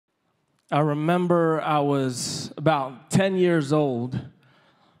I remember I was about 10 years old.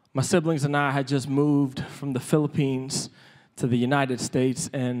 My siblings and I had just moved from the Philippines to the United States,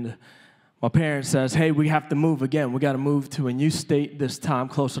 and my parents says, hey, we have to move again. We got to move to a new state this time,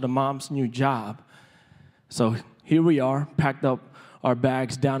 closer to mom's new job. So here we are, packed up our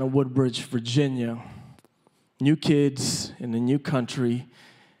bags down in Woodbridge, Virginia. New kids in a new country,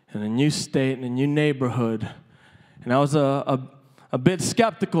 in a new state, in a new neighborhood. And I was a bit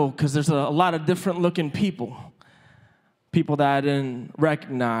skeptical because there's a lot of different looking people that I didn't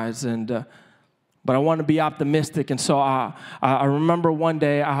recognize, but I wanted to be optimistic. And so I remember one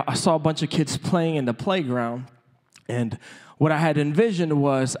day I saw a bunch of kids playing in the playground, and what I had envisioned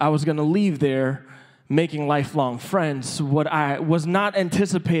was I was going to leave there making lifelong friends. What I was not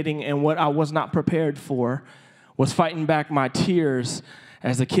anticipating and what I was not prepared for was fighting back my tears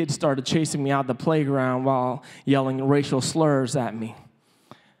as the kids started chasing me out the playground while yelling racial slurs at me.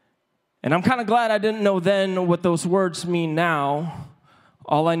 And I'm kind of glad I didn't know then what those words mean now.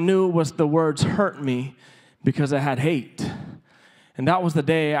 All I knew was the words hurt me because I had hate. And that was the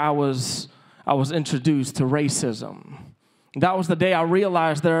day I was introduced to racism. That was the day I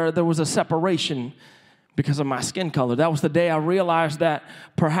realized there was a separation because of my skin color. That was the day I realized that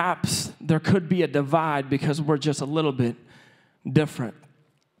perhaps there could be a divide because we're just a little bit different.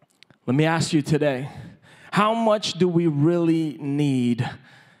 Let me ask you today, how much do we really need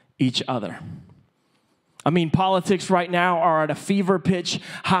each other? I mean, politics right now are at a fever pitch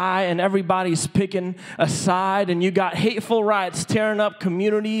high, and everybody's picking a side, and you got hateful riots tearing up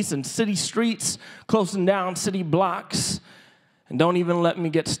communities and city streets, closing down city blocks. And don't even let me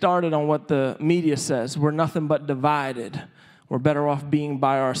get started on what the media says. We're nothing but divided. We're better off being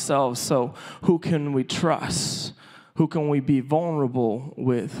by ourselves. So who can we trust? Who can we be vulnerable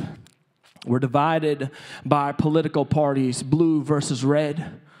with? We're divided by political parties, blue versus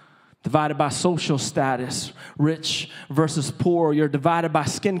red. Divided by social status, rich versus poor. You're divided by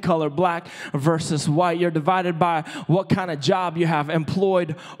skin color, black versus white. You're divided by what kind of job you have,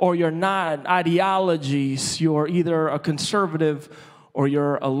 employed or you're not, ideologies. You're either a conservative or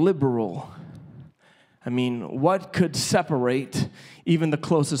you're a liberal. I mean, what could separate even the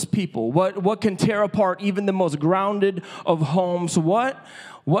closest people? What can tear apart even the most grounded of homes? What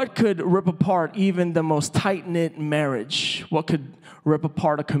could rip apart even the most tight-knit marriage? What could rip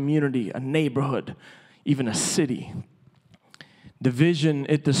apart a community, a neighborhood, even a city? Division,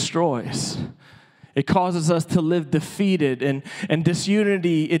 it destroys. It causes us to live defeated, and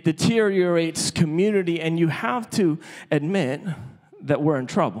disunity, it deteriorates community, and you have to admit that we're in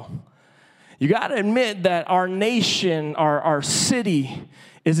trouble. You got to admit that our nation, our city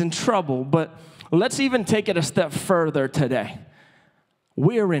is in trouble, but let's even take it a step further today.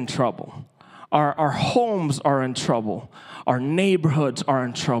 We're in trouble. Our homes are in trouble. Our neighborhoods are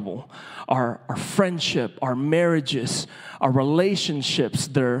in trouble. Our friendship, our marriages, our relationships,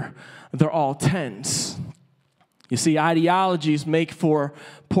 they're all tense. You see, ideologies make for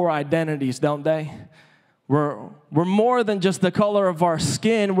poor identities, don't they? We're more than just the color of our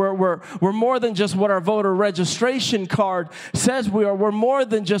skin. We're more than just what our voter registration card says we are. We're more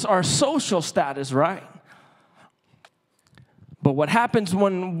than just our social status, right? But what happens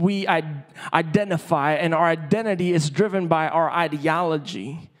when we identify and our identity is driven by our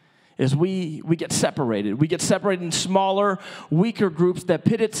ideology is we get separated. We get separated in smaller, weaker groups that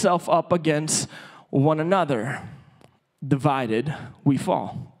pit itself up against one another. Divided, we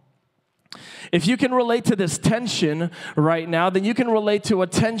fall. If you can relate to this tension right now, then you can relate to a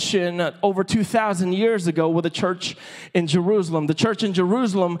tension over 2,000 years ago with the church in Jerusalem. The church in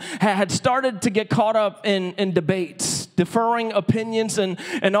Jerusalem had started to get caught up in debates, differing opinions, and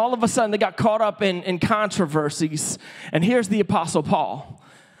all of a sudden they got caught up in controversies. And here's the Apostle Paul.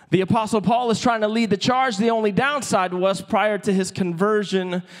 The Apostle Paul is trying to lead the charge. The only downside was prior to his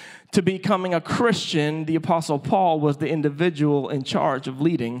conversion to becoming a Christian, the Apostle Paul was the individual in charge of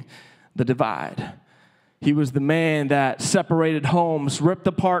leading the divide. He was the man that separated homes, ripped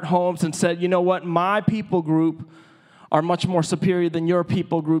apart homes, and said, you know what, my people group are much more superior than your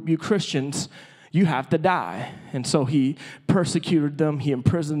people group, you Christians. You have to die. And so he persecuted them, he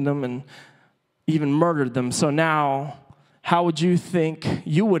imprisoned them, and even murdered them. So now, how would you think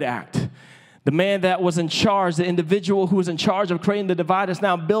you would act? The man that was in charge, the individual who was in charge of creating the divide, is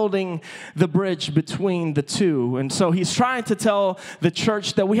now building the bridge between the two. And so he's trying to tell the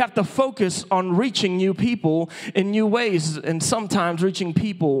church that we have to focus on reaching new people in new ways. And sometimes reaching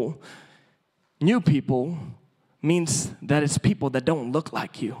people, new people, means that it's people that don't look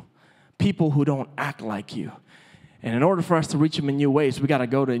like you, people who don't act like you. And in order for us to reach him in new ways, we got to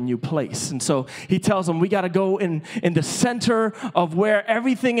go to a new place. And so he tells them we got to go in the center of where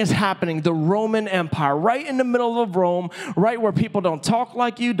everything is happening, the Roman Empire, right in the middle of Rome, right where people don't talk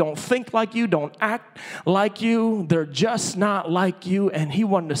like you, don't think like you, don't act like you. They're just not like you. And he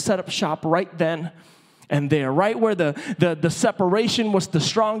wanted to set up shop right then and there, right where the separation was the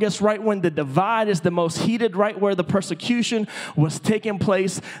strongest, right when the divide is the most heated, right where the persecution was taking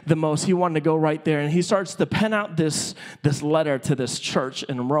place the most. He wanted to go right there, and he starts to pen out this letter to this church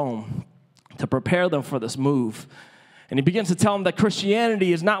in Rome to prepare them for this move. And he begins to tell them that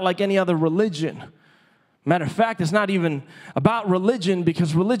Christianity is not like any other religion. Matter of fact, it's not even about religion,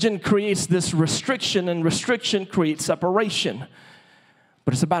 because religion creates this restriction, and restriction creates separation.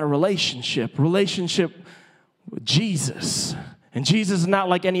 But it's about a relationship with Jesus. And Jesus is not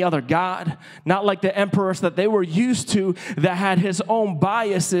like any other God, not like the emperors that they were used to that had his own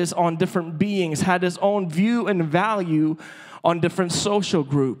biases on different beings, had his own view and value on different social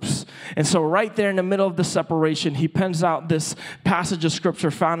groups. And so right there in the middle of the separation, he pens out this passage of scripture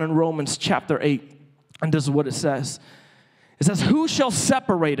found in Romans chapter 8. And this is what it says. It says, "Who shall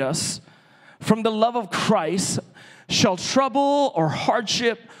separate us from the love of Christ? Shall trouble or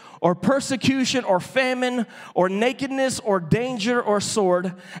hardship or persecution or famine or nakedness or danger or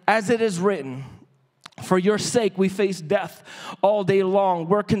sword, as it is written, for your sake we face death all day long.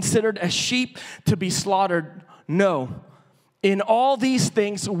 We're considered as sheep to be slaughtered. No, in all these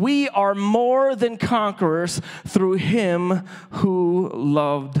things we are more than conquerors through him who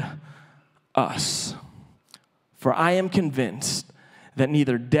loved us. For I am convinced that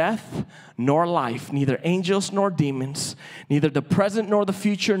neither death nor life, neither angels nor demons, neither the present nor the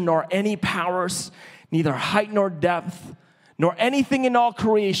future, nor any powers, neither height nor depth, nor anything in all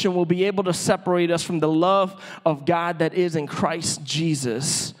creation will be able to separate us from the love of God that is in Christ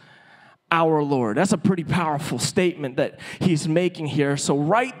Jesus, our Lord." That's a pretty powerful statement that he's making here. So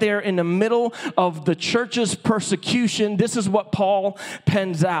right there in the middle of the church's persecution, this is what Paul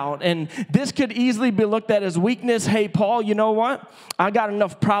pens out. And this could easily be looked at as weakness. Hey, Paul, you know what? I got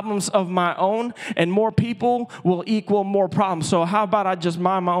enough problems of my own, and more people will equal more problems. So how about I just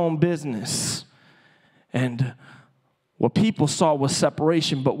mind my own business? And what people saw was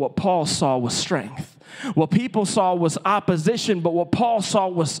separation, but what Paul saw was strength. What people saw was opposition, but what Paul saw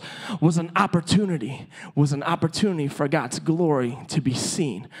was an opportunity, for God's glory to be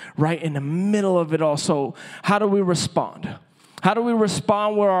seen right in the middle of it all. So how do we respond? How do we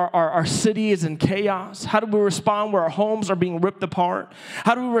respond where our city is in chaos? How do we respond where our homes are being ripped apart?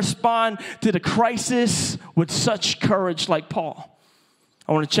 How do we respond to the crisis with such courage like Paul?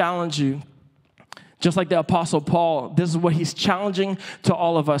 I want to challenge you. Just like the Apostle Paul, this is what he's challenging to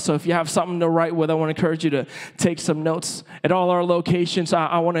all of us. So if you have something to write with, I want to encourage you to take some notes. At all our locations,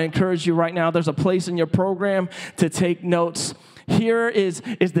 I want to encourage you right now, there's a place in your program to take notes. Here is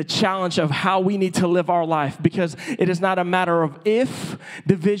the challenge of how we need to live our life, because it is not a matter of if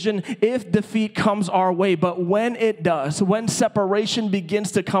division, if defeat comes our way, but when it does, when separation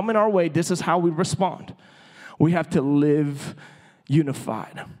begins to come in our way, this is how we respond. We have to live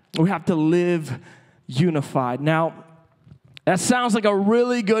unified. We have to live unified. Now, that sounds like a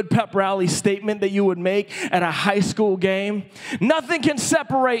really good pep rally statement that you would make at a high school game. Nothing can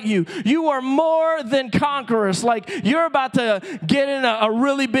separate you. You are more than conquerors. Like, you're about to get in a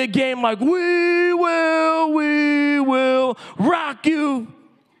really big game, like, we will rock you.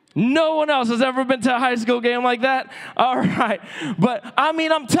 No one else has ever been to a high school game like that? All right. But, I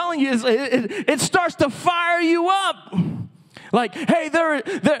mean, I'm telling you, it starts to fire you up. Like, hey, there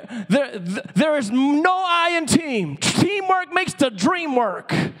is no I in team. Teamwork makes the dream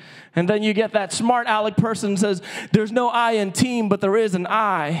work. And then you get that smart aleck person says, there's no I in team, but there is an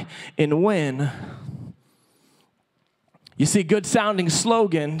I in win. You see, good sounding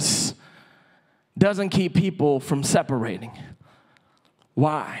slogans doesn't keep people from separating.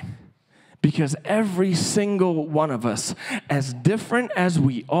 Why? Because every single one of us, as different as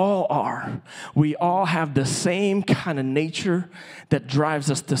we all are, we all have the same kind of nature that drives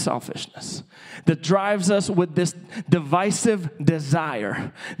us to selfishness, that drives us with this divisive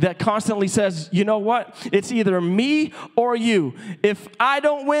desire that constantly says, you know what? It's either me or you. If I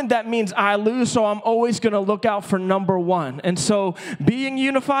don't win, that means I lose, so I'm always going to look out for number one. And so being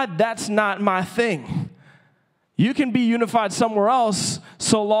unified, that's not my thing. You can be unified somewhere else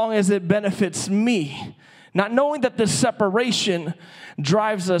so long as it benefits me. Not knowing that this separation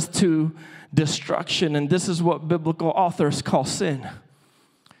drives us to destruction. And this is what biblical authors call sin.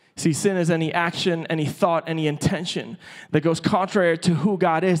 See, sin is any action, any thought, any intention that goes contrary to who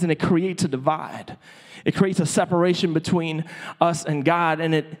God is, and it creates a divide. It creates a separation between us and God,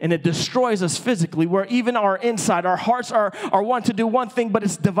 and it destroys us physically, where even our inside, our hearts are want to do one thing, but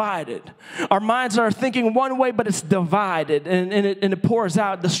it's divided. Our minds are thinking one way, but it's divided, and it pours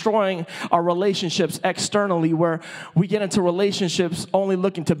out, destroying our relationships externally, where we get into relationships only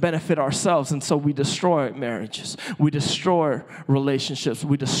looking to benefit ourselves, and so we destroy marriages, we destroy relationships,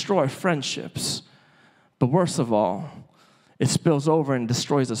 we destroy friendships. But worst of all, it spills over and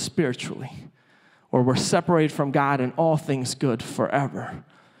destroys us spiritually, or we're separated from God and all things good forever.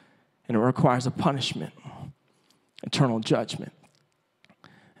 And it requires a punishment, eternal judgment.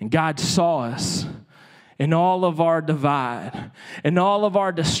 And God saw us in all of our divide, in all of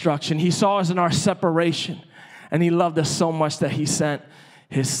our destruction. He saw us in our separation. And he loved us so much that he sent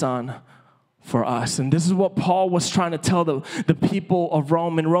his son for us. And this is what Paul was trying to tell the people of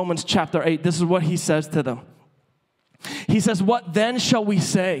Rome in Romans chapter 8. This is what he says to them. He says, "What then shall we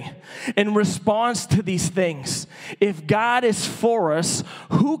say in response to these things? If God is for us,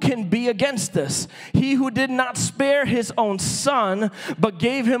 who can be against us? He who did not spare his own son, but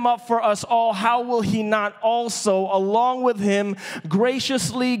gave him up for us all, how will he not also, along with him,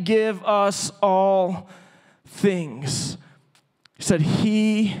 graciously give us all things?" He said,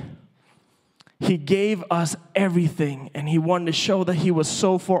 He gave us everything, and he wanted to show that he was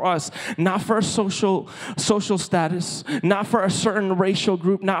so for us, not for a social status, not for a certain racial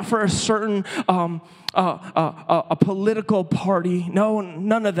group, not for a certain a political party. No,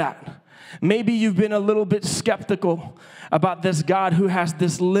 none of that. Maybe you've been a little bit skeptical about this God who has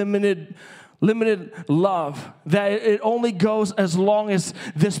this limited love, that it only goes as long as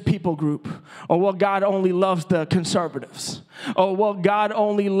this people group. Or, well, God only loves the conservatives. Or, well, God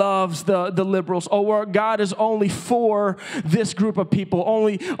only loves the liberals. Or, well, God is only for this group of people,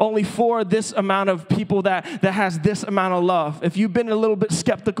 only for this amount of people that has this amount of love. If you've been a little bit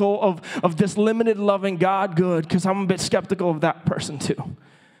skeptical of this limited loving God, good, because I'm a bit skeptical of that person too.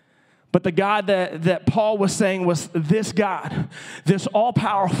 But the God that Paul was saying was this God, this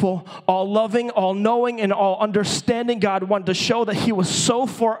all-powerful, all-loving, all-knowing, and all-understanding God wanted to show that he was so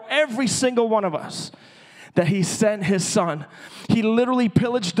for every single one of us that he sent his son. He literally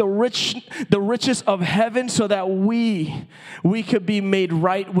pillaged the riches of heaven so that we could be made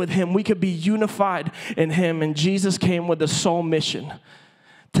right with him. We could be unified in him. And Jesus came with the sole mission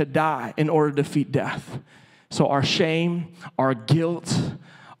to die in order to defeat death. So our shame, our guilt,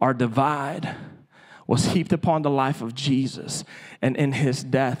 our divide was heaped upon the life of Jesus. And in his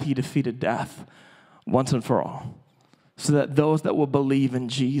death, he defeated death once and for all. So that those that will believe in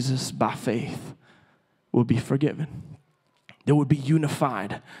Jesus by faith will be forgiven. They would be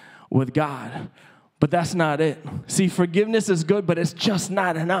unified with God. But that's not it. See, forgiveness is good, but it's just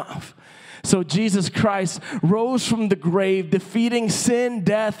not enough. So Jesus Christ rose from the grave, defeating sin,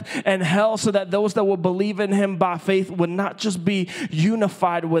 death, and hell, so that those that will believe in him by faith would not just be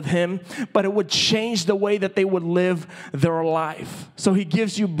unified with him, but it would change the way that they would live their life. So he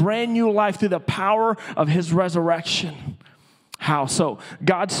gives you brand new life through the power of his resurrection. How? So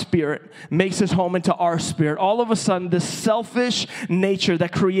God's spirit makes his home into our spirit. All of a sudden, this selfish nature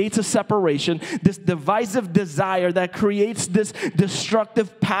that creates a separation, this divisive desire that creates this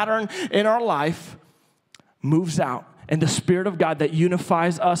destructive pattern in our life moves out. And the Spirit of God that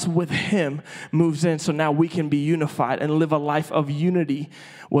unifies us with him moves in. So now we can be unified and live a life of unity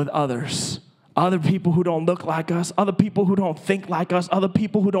with others. Other people who don't look like us, other people who don't think like us, other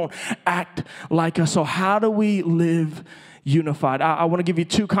people who don't act like us. So how do we live unified? I want to give you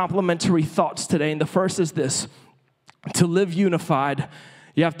two complementary thoughts today. And the first is this: to live unified,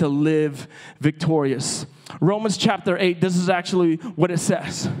 you have to live victorious. Romans chapter 8, this is actually what it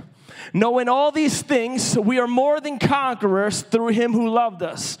says. "Knowing all these things, we are more than conquerors through him who loved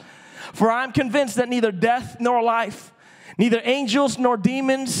us. For I am convinced that neither death nor life, neither angels nor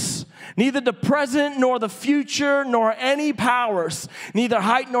demons, neither the present nor the future, nor any powers, neither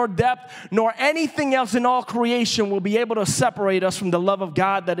height nor depth, nor anything else in all creation will be able to separate us from the love of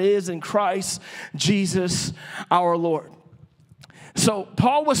God that is in Christ Jesus our Lord." So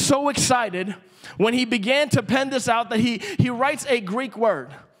Paul was so excited when he began to pen this out that he writes a Greek word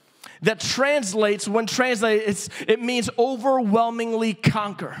that translates, when translated, it means overwhelmingly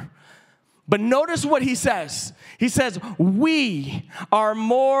conquer. But notice what he says. He says, we are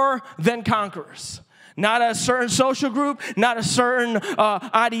more than conquerors. Not a certain social group, not a certain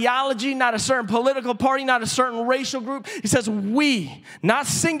ideology, not a certain political party, not a certain racial group. He says we, not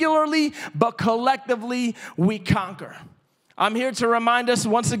singularly, but collectively, we conquer. I'm here to remind us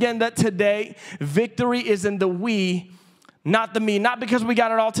once again that today, victory is in the we, Not the me, not because we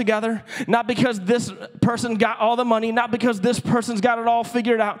got it all together, not because this person got all the money, not because this person's got it all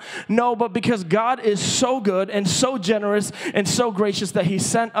figured out. No, but because God is so good and so generous and so gracious that he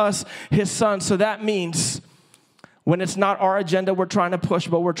sent us his son. So that means when it's not our agenda we're trying to push,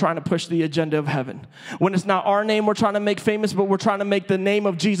 but we're trying to push the agenda of heaven. When it's not our name we're trying to make famous, but we're trying to make the name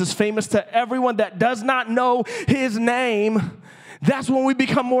of Jesus famous to everyone that does not know his name. That's when we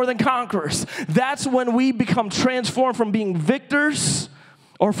become more than conquerors. That's when we become transformed from being victors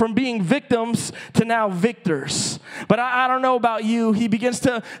or from being victims to now victors. But I don't know about you. He begins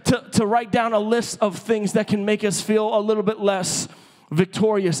to write down a list of things that can make us feel a little bit less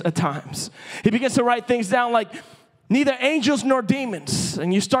victorious at times. He begins to write things down like neither angels nor demons.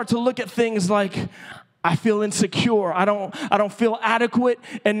 And you start to look at things like, I feel insecure. I don't feel adequate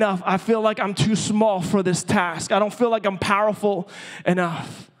enough. I feel like I'm too small for this task. I don't feel like I'm powerful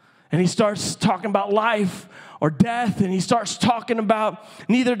enough. And he starts talking about life or death, and he starts talking about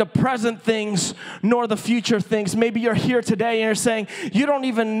neither the present things nor the future things. Maybe you're here today and you're saying, you don't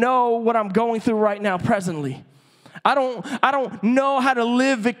even know what I'm going through right now presently. I don't know how to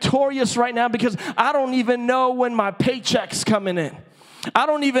live victorious right now because I don't even know when my paycheck's coming in. I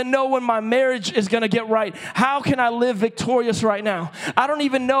don't even know when my marriage is going to get right. How can I live victorious right now? I don't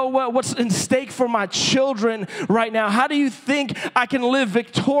even know what's in stake for my children right now. How do you think I can live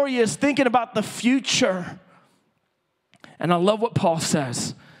victorious thinking about the future? And I love what Paul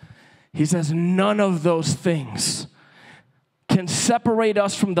says. He says, none of those things can separate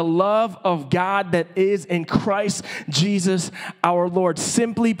us from the love of God that is in Christ Jesus our Lord.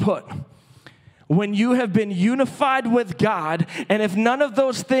 Simply put, when you have been unified with God, and if none of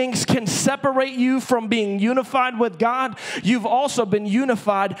those things can separate you from being unified with God, you've also been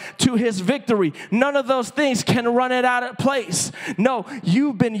unified to his victory. None of those things can run it out of place. No,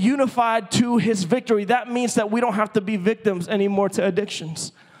 you've been unified to his victory. That means that we don't have to be victims anymore to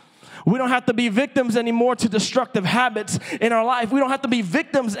addictions. We don't have to be victims anymore to destructive habits in our life. We don't have to be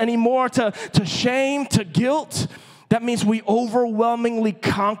victims anymore to shame, to guilt. That means we overwhelmingly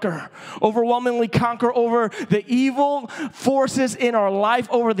conquer over the evil forces in our life,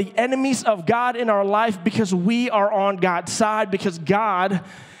 over the enemies of God in our life, because we are on God's side, because God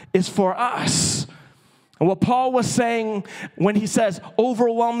is for us. And what Paul was saying when he says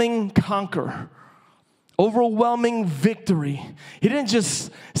overwhelming conquer, overwhelming victory, he didn't just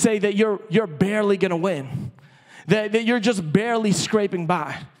say that you're barely going to win, that you're just barely scraping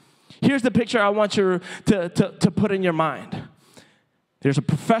by. Here's the picture I want you to put in your mind. There's a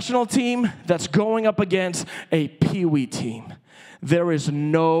professional team that's going up against a peewee team. There is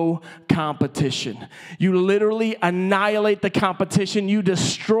no competition. You literally annihilate the competition. You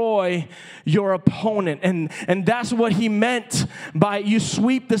destroy your opponent. And that's what he meant by you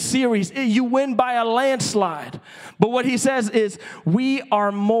sweep the series. You win by a landslide. But what he says is, we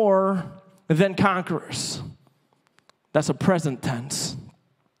are more than conquerors. That's a present tense.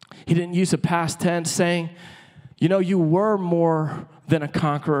 He didn't use a past tense saying, you were more than a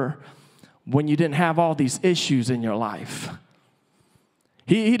conqueror when you didn't have all these issues in your life.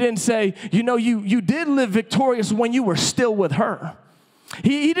 He didn't say, you did live victorious when you were still with her.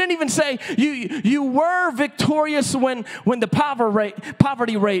 He didn't even say you were victorious when the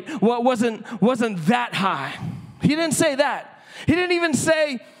poverty rate wasn't that high. He didn't say that. He didn't even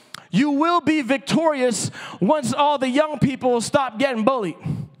say you will be victorious once all the young people stop getting bullied.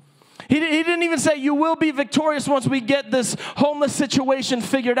 He didn't even say you will be victorious once we get this homeless situation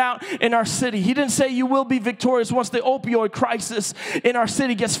figured out in our city. He didn't say you will be victorious once the opioid crisis in our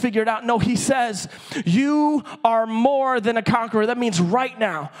city gets figured out. No, he says you are more than a conqueror. That means right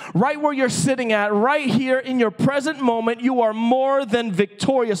now, right where you're sitting at, right here in your present moment, you are more than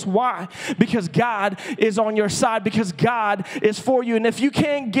victorious. Why? Because God is on your side, because God is for you. And if you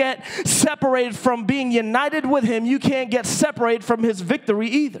can't get separated from being united with him, you can't get separated from his victory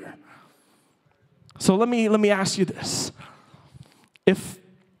either. So let me ask you this. If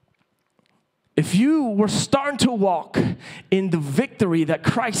you were starting to walk in the victory that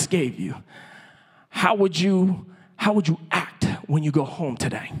Christ gave you, how would you act when you go home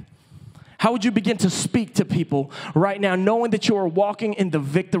today? How would you begin to speak to people right now, knowing that you are walking in the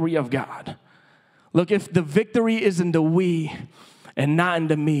victory of God? Look, if the victory is in the we and not in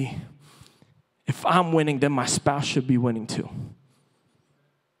the me, if I'm winning, then my spouse should be winning too.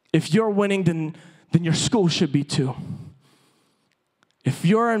 If you're winning, then your school should be too. If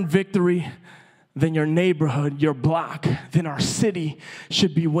you're in victory, then your neighborhood, your block, then our city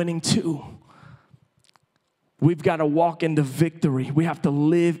should be winning too. We've got to walk in the victory. We have to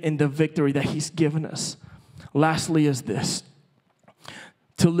live in the victory that he's given us. Lastly is this.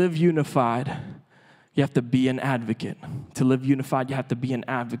 To live unified, You have to be an advocate. To live unified, you have to be an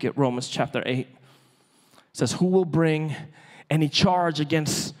advocate. Romans chapter 8 says, who will bring any charge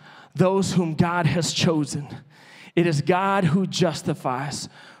against those whom God has chosen? It is God who justifies.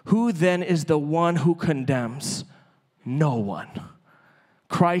 Who then is the one who condemns? No one.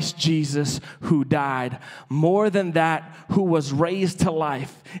 Christ Jesus, who died, more than that, who was raised to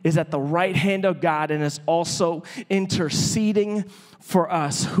life, is at the right hand of God and is also interceding for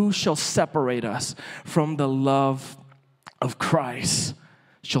us. Who shall separate us from the love of Christ?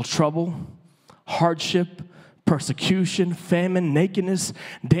 Shall trouble, hardship, persecution, famine, nakedness,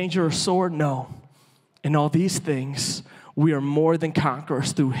 danger, or sword? No. In all these things, we are more than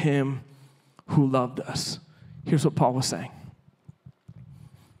conquerors through him who loved us. Here's what Paul was saying.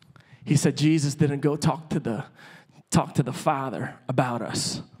 He said Jesus didn't go talk to the Father about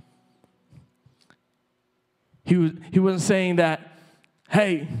us. He wasn't saying that,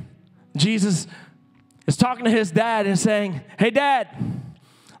 hey, Jesus is talking to his dad and saying, hey, Dad,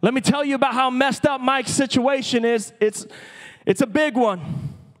 let me tell you about how messed up Mike's situation is. It's a big one.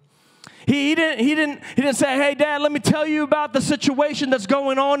 He didn't say, hey, Dad, let me tell you about the situation that's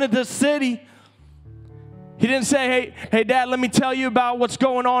going on in this city. He didn't say, hey, Dad, let me tell you about what's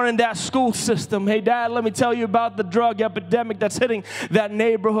going on in that school system. Hey, Dad, let me tell you about the drug epidemic that's hitting that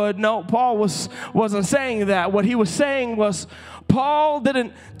neighborhood. No, Paul wasn't saying that. What he was saying was, Paul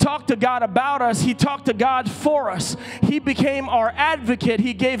didn't talk to God about us. He talked to God for us. He became our advocate.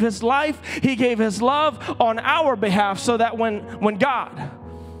 He gave his life. He gave his love on our behalf so that when God,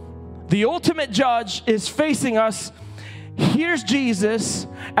 the ultimate judge, is facing us, here's Jesus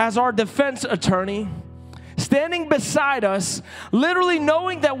as our defense attorney, standing beside us, literally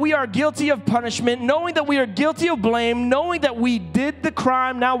knowing that we are guilty of punishment, knowing that we are guilty of blame, knowing that we did the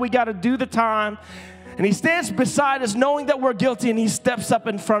crime, now we got to do the time. And he stands beside us knowing that we're guilty, and he steps up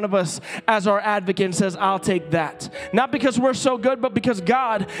in front of us as our advocate and says, I'll take that. Not because we're so good, but because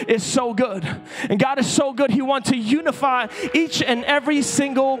God is so good. And God is so good, he wants to unify each and every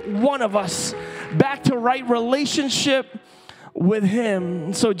single one of us back to right relationship with him.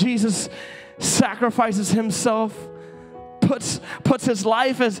 And so Jesus sacrifices himself, puts his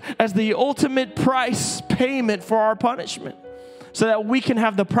life as the ultimate price payment for our punishment, so that we can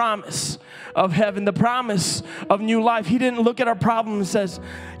have the promise of heaven, the promise of new life. He didn't look at our problem and says,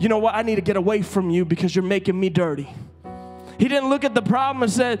 you know what, I need to get away from you because you're making me dirty. He didn't look at the problem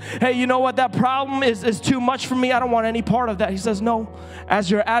and said, hey, you know what, that problem is too much for me. I don't want any part of that. He says, no, as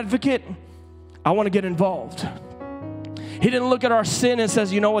your advocate, I want to get involved. He didn't look at our sin and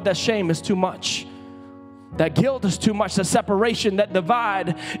says, you know what, that shame is too much. That guilt is too much. The separation, that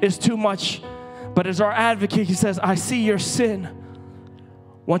divide is too much. But as our advocate, he says, I see your sin.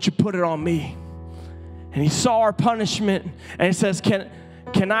 Why don't you put it on me? And he saw our punishment, and he says,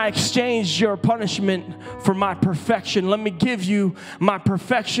 can I exchange your punishment for my perfection? Let me give you my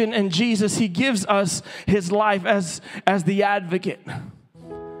perfection. And Jesus, he gives us his life as the advocate,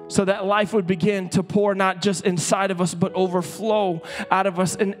 so that life would begin to pour not just inside of us, but overflow out of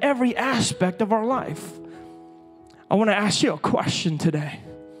us in every aspect of our life. I want to ask you a question today.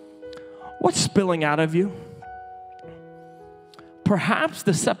 What's spilling out of you? Perhaps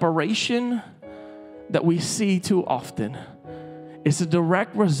the separation that we see too often is a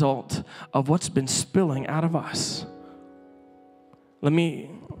direct result of what's been spilling out of us. Let me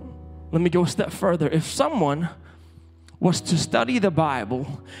go a step further. If someone was to study the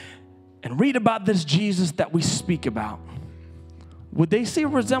Bible and read about this Jesus that we speak about, would they see a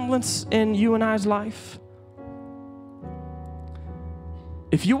resemblance in you and I's life?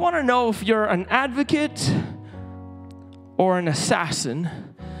 If you want to know if you're an advocate or an assassin,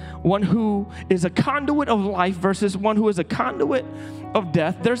 one who is a conduit of life versus one who is a conduit of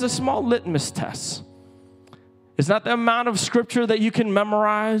death, there's a small litmus test. It's not the amount of scripture that you can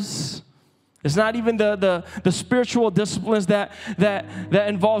memorize. It's not even the spiritual disciplines that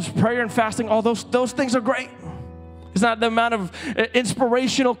involves prayer and fasting. All those things are great. It's not the amount of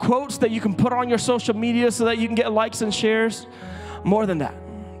inspirational quotes that you can put on your social media so that you can get likes and shares. More than that,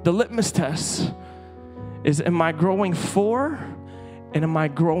 the litmus test is, am I growing for and am I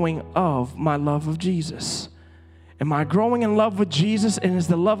growing of my love of Jesus? Am I growing in love with Jesus, and is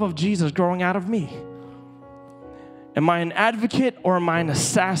the love of Jesus growing out of me? Am I an advocate or am I an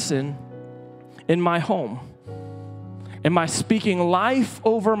assassin in my home? Am I speaking life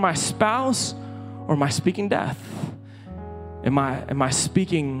over my spouse, or am I speaking death? Am I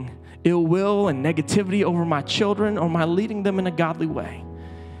speaking ill will and negativity over my children, or am I leading them in a godly way?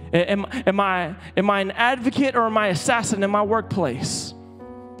 Am I an advocate or am I an assassin in my workplace?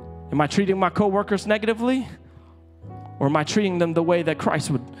 Am I treating my coworkers negatively, or am I treating them the way that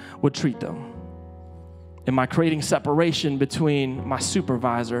Christ would treat them? Am I creating separation between my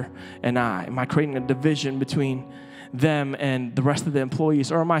supervisor and I? Am I creating a division between them and the rest of the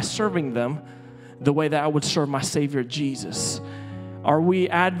employees? Or am I serving them the way that I would serve my Savior, Jesus? Are we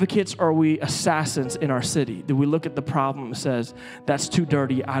advocates or are we assassins in our city? Do we look at the problem and says, that's too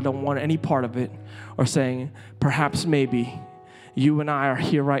dirty, I don't want any part of it? Or saying, perhaps maybe you and I are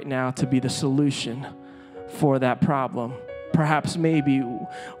here right now to be the solution for that problem. Perhaps maybe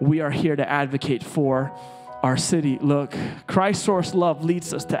we are here to advocate for our city. Look, Christ source love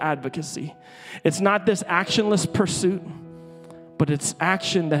leads us to advocacy. It's not this actionless pursuit, but it's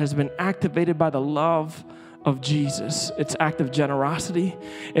action that has been activated by the love of Jesus. It's active generosity.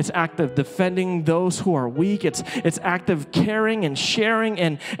 It's active defending those who are weak. It's active caring and sharing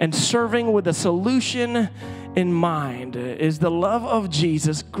and serving with a solution in mind. Is the love of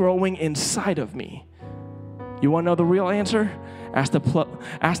Jesus growing inside of me? You want to know the real answer? Ask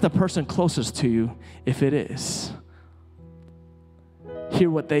the person closest to you if it is. Hear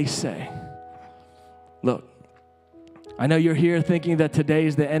what they say. Look, I know you're here thinking that today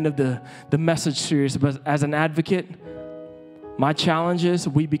is the end of the message series, but as an advocate, my challenge is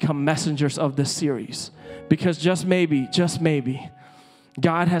we become messengers of this series. Because just maybe,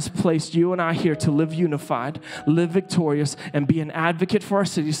 God has placed you and I here to live unified, live victorious, and be an advocate for our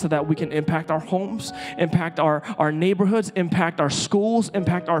city so that we can impact our homes, impact our neighborhoods, impact our schools,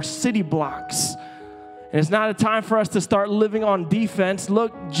 impact our city blocks. And it's not a time for us to start living on defense.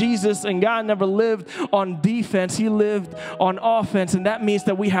 Look, Jesus and God never lived on defense. He lived on offense, and that means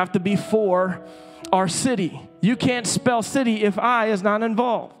that we have to be for our city. You can't spell city if I is not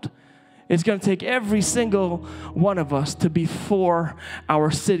involved. It's going to take every single one of us to be for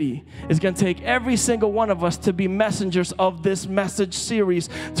our city. It's going to take every single one of us to be messengers of this message series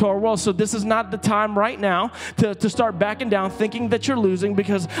to our world. So this is not the time right now to start backing down, thinking that you're losing,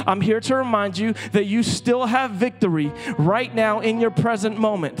 because I'm here to remind you that you still have victory right now in your present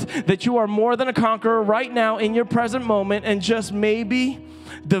moment, that you are more than a conqueror right now in your present moment, and just maybe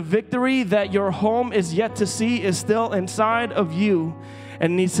the victory that your home is yet to see is still inside of you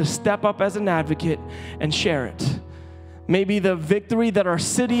and needs to step up as an advocate and share it. Maybe the victory that our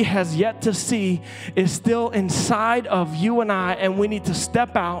city has yet to see is still inside of you and I, and we need to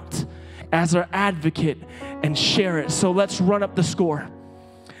step out as our advocate and share it. So let's run up the score.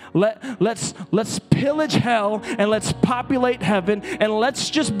 Let's pillage hell and let's populate heaven, and let's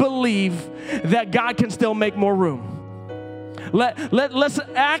just believe that God can still make more room. Let's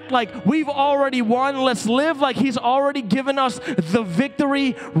act like we've already won. Let's live like He's already given us the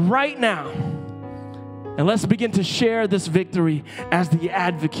victory right now. And let's begin to share this victory as the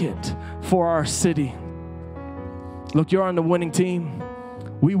advocate for our city. Look, you're on the winning team.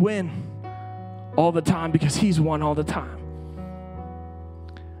 We win all the time because He's won all the time.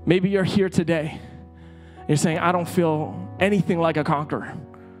 Maybe you're here today. You're saying, I don't feel anything like a conqueror.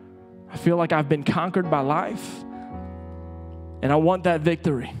 I feel like I've been conquered by life. And I want that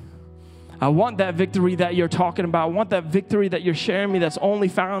victory. I want that victory that you're talking about. I want that victory that you're sharing me that's only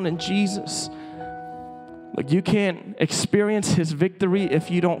found in Jesus. Look, you can't experience His victory if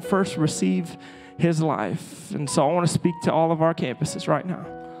you don't first receive His life. And so I want to speak to all of our campuses right now.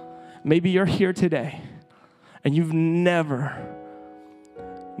 Maybe you're here today and you've never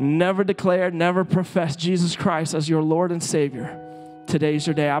declared, never professed Jesus Christ as your Lord and Savior. Today's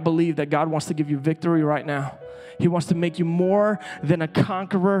your day. I believe that God wants to give you victory right now. He wants to make you more than a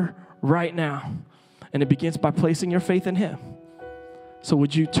conqueror right now. And it begins by placing your faith in Him. So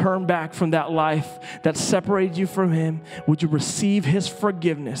would you turn back from that life that separated you from Him? Would you receive His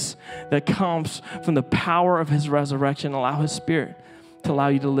forgiveness that comes from the power of His resurrection? Allow His Spirit to allow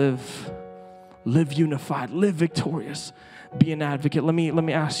you to live unified, live victorious, be an advocate. Let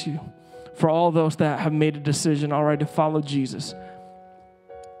me ask you, for all those that have made a decision already to follow Jesus,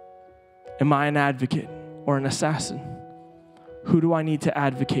 am I an advocate or an assassin? Who do I need to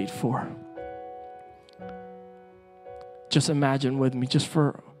advocate for? Just imagine with me, just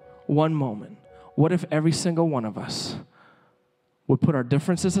for one moment, what if every single one of us would put our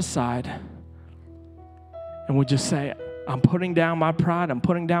differences aside and would just say, I'm putting down my pride, I'm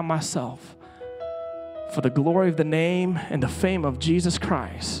putting down myself for the glory of the name and the fame of Jesus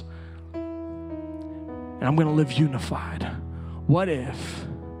Christ, and I'm going to live unified. What if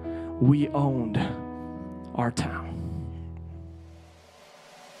we owned our town?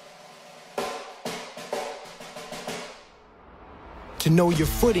 To know your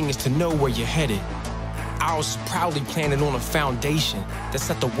footing is to know where you're headed. Ours is proudly planted on a foundation that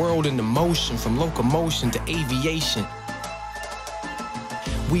set the world into motion, from locomotion to aviation.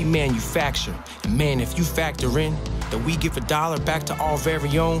 We manufacture, and man, if you factor in that we give $1 back to our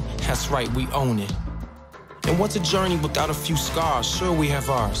very own, that's right, we own it. And what's a journey without a few scars? Sure, we have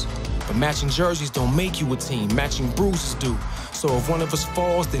ours. But matching jerseys don't make you a team. Matching bruises do. So if one of us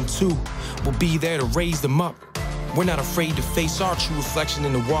falls, then two will be there to raise them up. We're not afraid to face our true reflection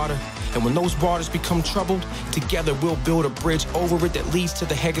in the water. And when those waters become troubled, together we'll build a bridge over it that leads to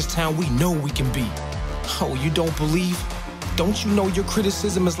the Hagerstown we know we can be. Oh, you don't believe? Don't you know your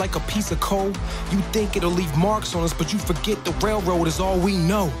criticism is like a piece of coal? You think it'll leave marks on us, but you forget the railroad is all we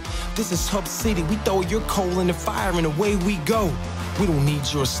know. This is Hub City, we throw your coal in the fire and away we go. We don't need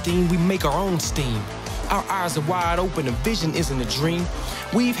your steam, we make our own steam. Our eyes are wide open, a vision isn't a dream.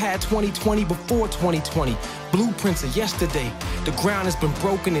 We've had 2020 before 2020, blueprints of yesterday. The ground has been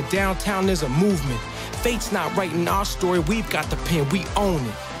broken and downtown there's a movement. Fate's not writing our story, we've got the pen, we own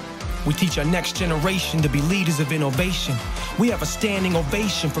it. We teach our next generation to be leaders of innovation. We have a standing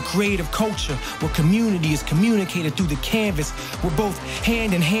ovation for creative culture, where community is communicated through the canvas. We're both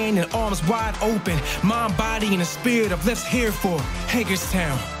hand in hand and arms wide open, mind, body, and a spirit of let's hear for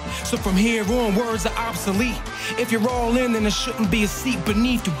Hagerstown. So from here on, words are obsolete. If you're all in, then there shouldn't be a seat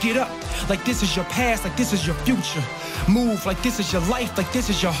beneath you. Get up, like this is your past, like this is your future. Move, like this is your life, like this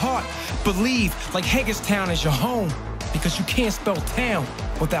is your heart. Believe, like Hagerstown is your home. Because you can't spell town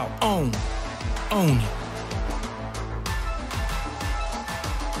without own. Own it.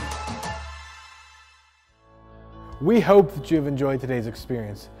 We hope that you have enjoyed today's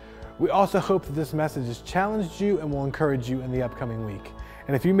experience. We also hope that this message has challenged you and will encourage you in the upcoming week.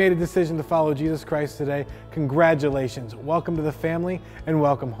 And if you made a decision to follow Jesus Christ today, congratulations. Welcome to the family and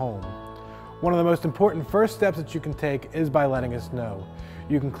welcome home. One of the most important first steps that you can take is by letting us know.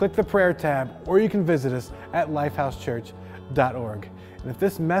 You can click the prayer tab or you can visit us at lifehousechurch.org. And if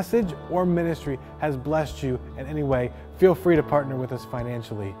this message or ministry has blessed you in any way, feel free to partner with us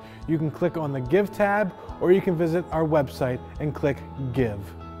financially. You can click on the Give tab or you can visit our website and click Give.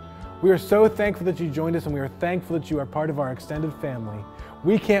 We are so thankful that you joined us and we are thankful that you are part of our extended family.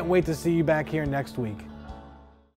 We can't wait to see you back here next week.